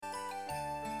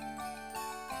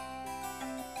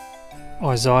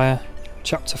Isaiah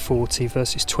chapter 40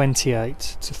 verses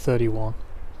 28 to 31.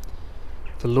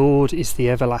 The Lord is the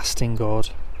everlasting God,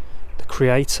 the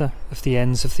creator of the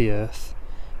ends of the earth.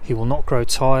 He will not grow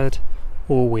tired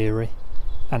or weary,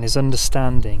 and his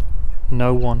understanding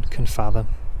no one can fathom.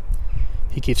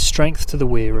 He gives strength to the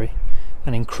weary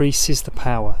and increases the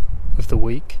power of the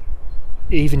weak.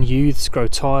 Even youths grow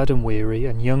tired and weary,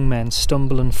 and young men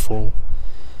stumble and fall.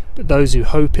 But those who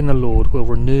hope in the Lord will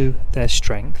renew their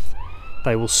strength.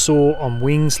 They will soar on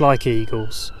wings like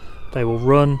eagles. They will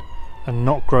run and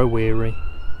not grow weary.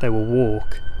 They will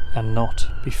walk and not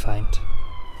be faint.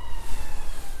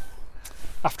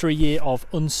 After a year of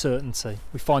uncertainty,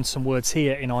 we find some words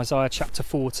here in Isaiah chapter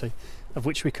 40 of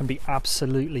which we can be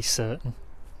absolutely certain.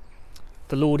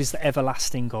 The Lord is the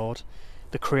everlasting God,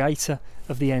 the creator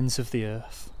of the ends of the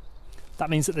earth.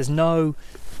 That means that there's no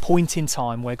point in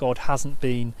time where God hasn't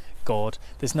been God.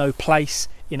 There's no place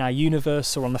in our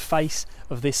universe or on the face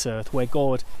of this earth where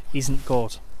God isn't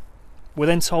God. We're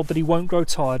then told that he won't grow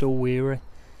tired or weary.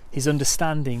 His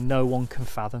understanding no one can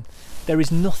fathom. There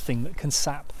is nothing that can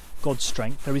sap God's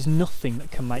strength. There is nothing that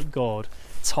can make God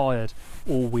tired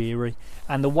or weary.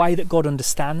 And the way that God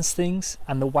understands things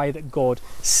and the way that God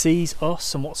sees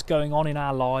us and what's going on in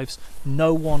our lives,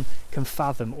 no one can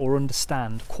fathom or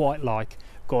understand quite like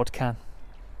God can.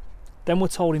 Then we're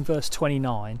told in verse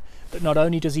 29 that not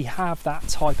only does he have that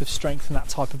type of strength and that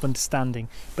type of understanding,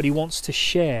 but he wants to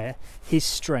share his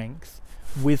strength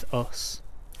with us.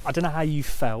 I don't know how you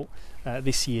felt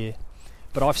this year,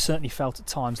 but I've certainly felt at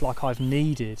times like I've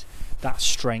needed that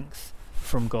strength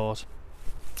from God.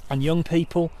 And young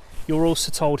people, you're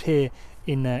also told here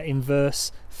in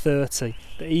verse 30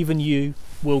 that even you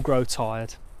will grow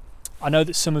tired. I know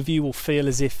that some of you will feel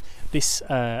as if this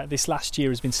last year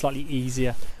has been slightly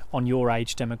easier on your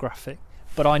age demographic,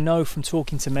 but I know from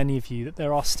talking to many of you that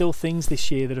there are still things this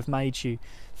year that have made you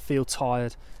feel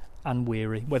tired and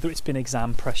weary, whether it's been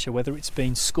exam pressure, whether it's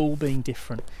been school being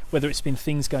different, whether it's been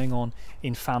things going on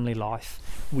in family life.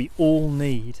 We all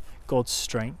need God's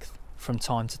strength from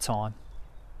time to time.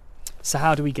 So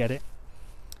how do we get it?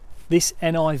 This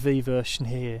NIV version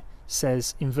here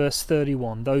says in verse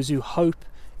 31, those who hope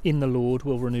in the Lord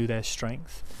will renew their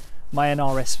strength. My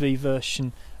NRSV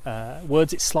version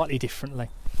words it slightly differently.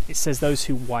 It says those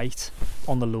who wait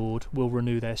on the Lord will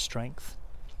renew their strength.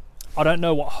 I don't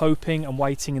know what hoping and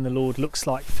waiting in the Lord looks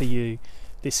like for you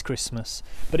this Christmas,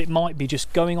 but it might be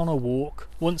just going on a walk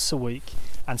once a week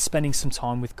and spending some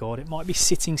time with God. It might be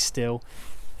sitting still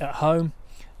at home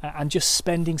and just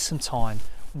spending some time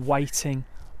waiting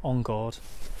on God.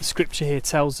 The scripture here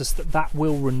tells us that that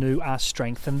will renew our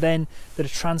strength, and then that a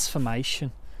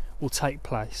transformation will take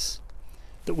place,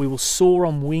 that we will soar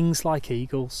on wings like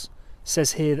eagles. It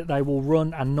says here that they will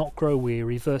run and not grow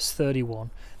weary. Verse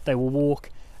 31, they will walk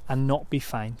and not be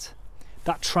faint.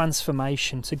 That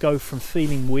transformation to go from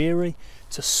feeling weary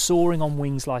to soaring on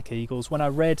wings like eagles. When I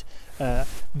read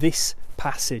this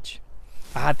passage,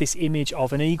 I had this image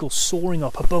of an eagle soaring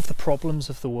up above the problems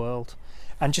of the world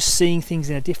and just seeing things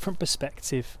in a different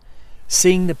perspective,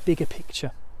 seeing the bigger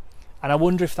picture. And I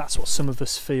wonder if that's what some of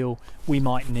us feel we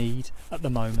might need at the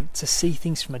moment, to see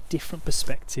things from a different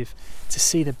perspective, to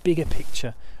see the bigger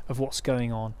picture of what's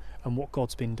going on and what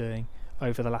God's been doing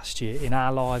over the last year in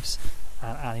our lives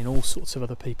and in all sorts of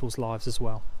other people's lives as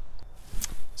well.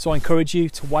 So I encourage you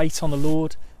to wait on the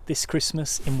Lord this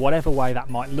Christmas in whatever way that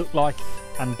might look like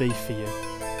and be for you.